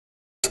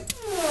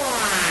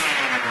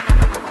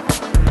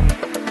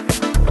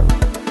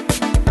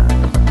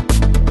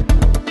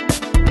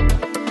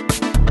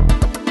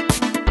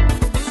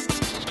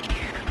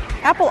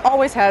Apple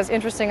always has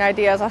interesting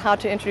ideas on how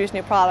to introduce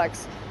new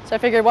products. So I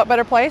figured what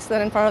better place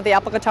than in front of the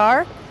Apple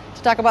guitar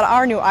to talk about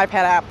our new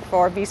iPad app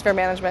for vSphere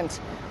management.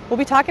 We'll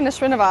be talking to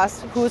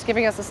Srinivas, who is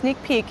giving us a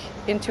sneak peek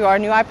into our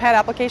new iPad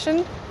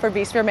application for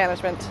vSphere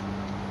management.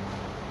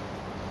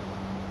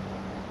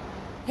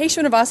 Hey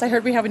Srinivas, I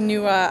heard we have a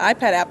new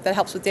iPad app that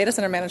helps with data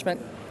center management.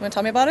 You want to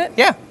tell me about it?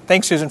 Yeah,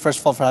 thanks Susan, first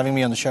of all, for having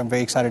me on the show. I'm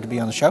very excited to be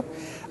on the show.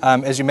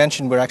 As you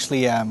mentioned, we're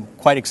actually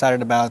quite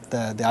excited about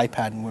the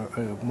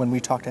iPad. When we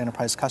talk to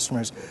enterprise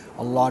customers,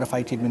 a lot of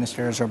IT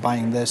administrators are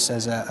buying this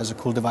as a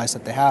cool device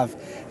that they have.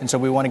 And so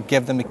we want to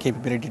give them the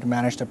capability to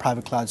manage their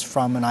private clouds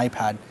from an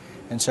iPad.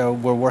 And so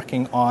we're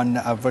working on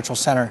a virtual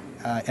center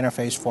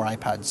interface for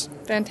iPads.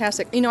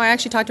 Fantastic. You know, I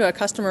actually talked to a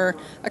customer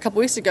a couple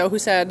weeks ago who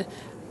said,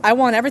 I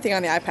want everything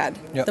on the iPad.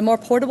 Yep. The more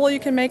portable you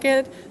can make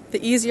it,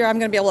 the easier I'm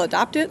going to be able to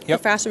adopt it, the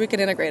faster we can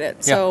integrate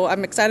it. So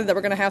I'm excited that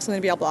we're going to have something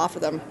to be able to offer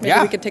them. Maybe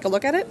we could take a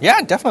look at it?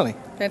 Yeah, definitely.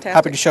 Fantastic.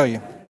 Happy to show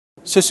you.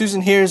 So Susan,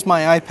 here's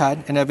my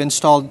iPad, and I've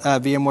installed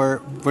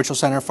VMware Virtual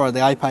Center for the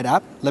iPad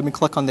app. Let me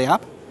click on the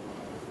app.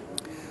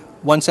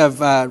 Once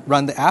I've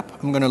run the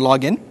app, I'm going to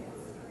log in.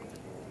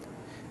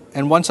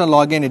 And once I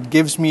log in, it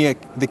gives me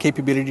the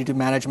capability to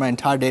manage my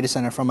entire data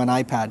center from an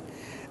iPad.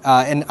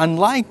 And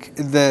unlike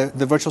the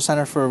Virtual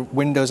Center for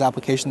Windows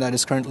application that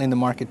is currently in the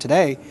market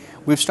today,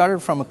 we've started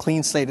from a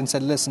clean slate and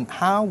said, listen,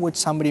 how would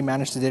somebody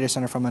manage the data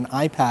center from an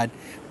iPad,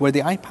 where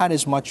the iPad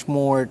is much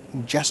more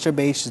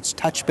gesture-based, it's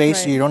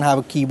touch-based, so you don't have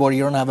a keyboard,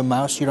 you don't have a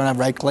mouse, you don't have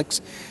right clicks.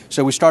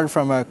 So we started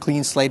from a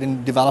clean slate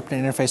and developed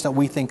an interface that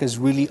we think is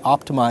really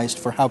optimized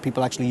for how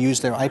people actually use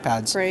their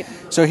iPads. Great.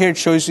 So here it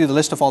shows you the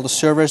list of all the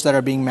servers that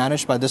are being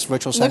managed by this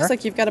Virtual Center. Looks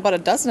like you've got about a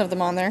dozen of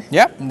them on there.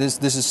 Yeah,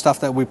 this is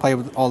stuff that we play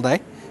with all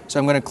day. So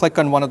I'm going to click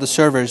on one of the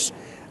servers,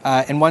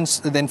 and once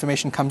the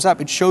information comes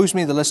up, it shows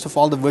me the list of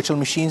all the virtual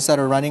machines that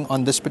are running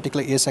on this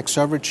particular ESX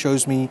server. It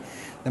shows me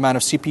the amount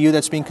of CPU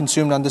that's being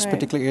consumed on this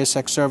particular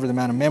ESX server, the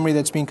amount of memory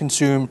that's being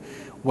consumed,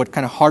 what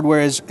kind of hardware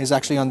is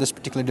actually on this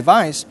particular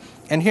device.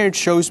 And here it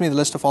shows me the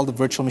list of all the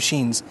virtual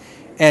machines.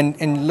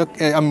 And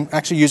look, I'm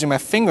actually using my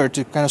finger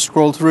to kind of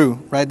scroll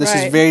through, right? This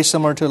is very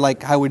similar to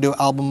like how we do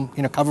album,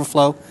 cover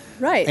flow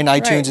in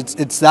iTunes.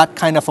 It's that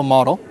kind of a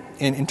model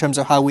in terms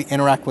of how we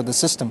interact with the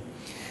system.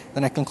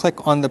 Then I can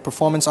click on the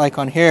performance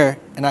icon here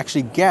and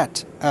actually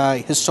get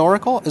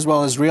historical as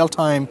well as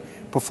real-time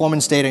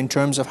performance data in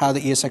terms of how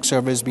the ESX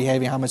server is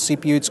behaving, how much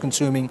CPU it's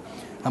consuming,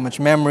 how much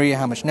memory,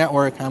 how much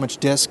network, how much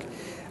disk.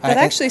 That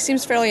actually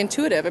seems fairly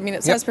intuitive. I mean,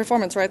 it says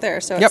performance right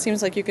there, so it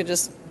seems like you could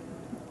just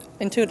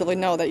intuitively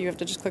know that you have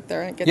to just click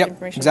there and get the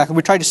information. Exactly.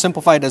 We tried to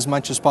simplify it as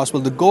much as possible.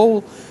 The goal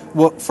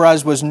for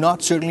us was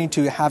not certainly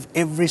to have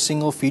every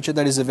single feature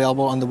that is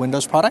available on the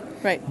Windows product,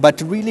 but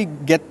to really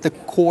get the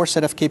core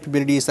set of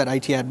capabilities that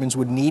IT admins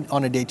would need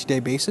on a day-to-day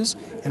basis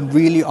and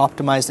really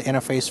optimize the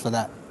interface for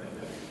that.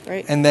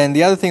 Right. And then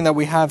the other thing that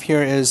we have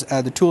here is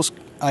the tools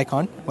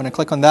icon. When I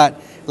click on that,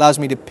 it allows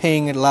me to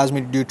ping, it allows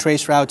me to do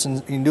trace routes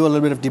and do a little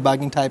bit of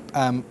debugging type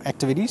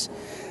activities.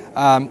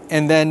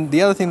 And then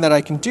the other thing that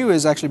I can do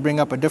is actually bring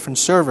up a different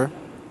server.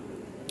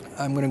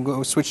 I'm going to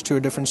go switch to a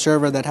different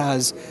server that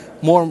has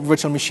more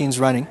virtual machines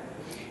running.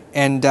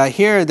 And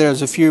here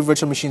there's a few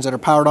virtual machines that are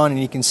powered on,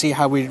 and you can see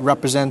how we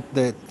represent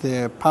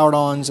the powered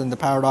ons and the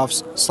powered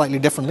offs slightly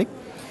differently.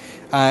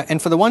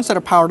 And for the ones that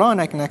are powered on,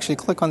 I can actually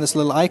click on this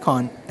little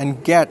icon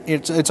and get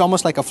it's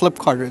almost like a flip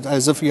card,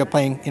 as if you're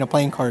playing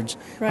playing cards.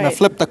 When I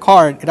flip the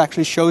card, it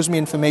actually shows me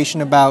information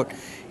about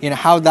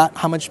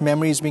how much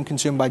memory is being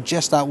consumed by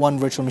just that one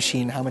virtual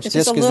machine, how much disk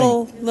is being... It's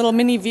just a little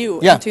mini view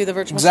into the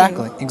virtual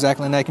machine.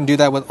 Exactly, and I can do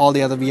that with all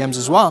the other VMs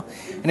as well.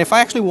 And if I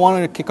actually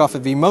wanted to kick off a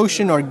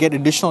vMotion or get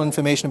additional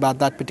information about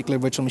that particular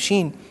virtual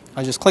machine,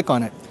 I just click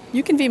on it.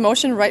 You can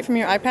vMotion right from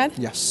your iPad?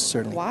 Yes,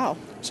 certainly. Wow.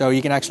 So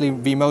you can actually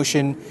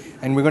vMotion,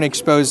 and we're going to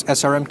expose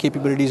SRM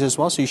capabilities as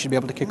well, so you should be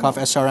able to kick off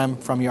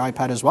SRM from your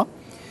iPad as well.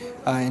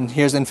 And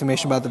here's the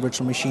information about the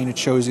virtual machine. It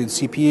shows you the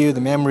CPU,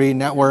 the memory,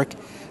 network.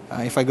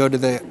 If I go to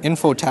the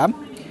Info tab,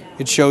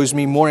 it shows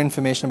me more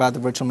information about the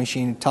virtual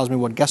machine. It tells me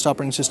what guest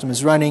operating system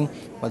is running,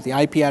 what the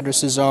IP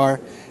addresses are,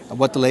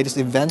 what the latest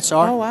events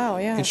are. Oh, wow,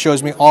 yeah. It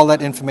shows me all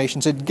that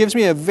information. So it gives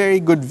me a very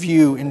good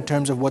view in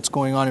terms of what's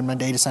going on in my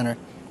data center.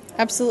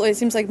 Absolutely. It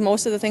seems like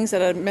most of the things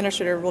that an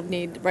administrator will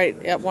need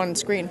right at one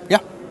screen. Yeah.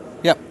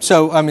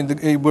 So, I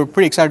mean, we're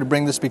pretty excited to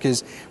bring this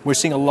because we're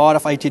seeing a lot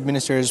of IT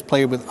administrators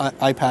play with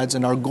iPads,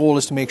 and our goal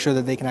is to make sure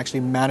that they can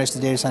actually manage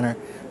the data center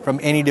from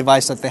any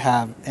device that they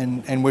have.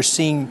 And we're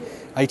seeing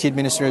IT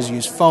administrators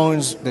use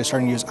phones, they're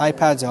starting to use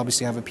iPads, they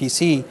obviously have a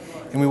PC,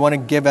 and we want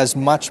to give as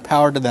much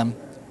power to them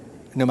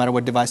no matter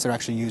what device they're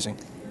actually using.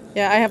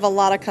 Yeah, I have a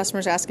lot of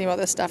customers asking about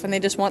this stuff, and they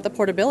just want the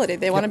portability.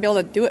 They want to be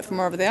able to do it from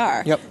wherever they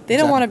are. They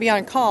don't want to be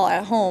on call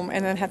at home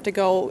and then have to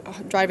go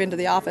drive into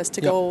the office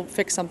to go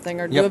fix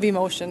something or do a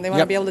vMotion. They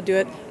want to be able to do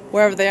it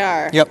wherever they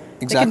are.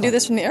 They can do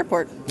this from the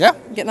airport.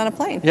 Getting on a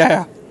plane.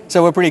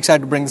 So we're pretty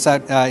excited to bring this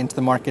out into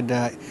the market.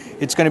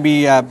 It's going to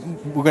be,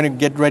 we're going to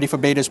get ready for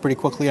betas pretty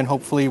quickly, and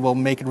hopefully we'll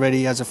make it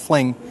ready as a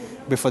fling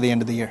before the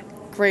end of the year.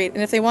 Great.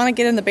 And if they want to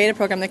get in the beta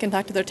program, they can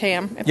talk to their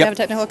TAM if they have a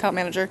technical account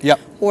manager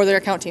or their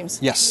account teams.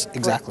 Yes,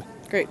 exactly.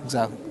 Great.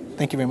 Exactly.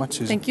 Thank you very much,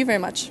 Susan. Thank you very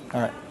much.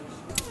 All right.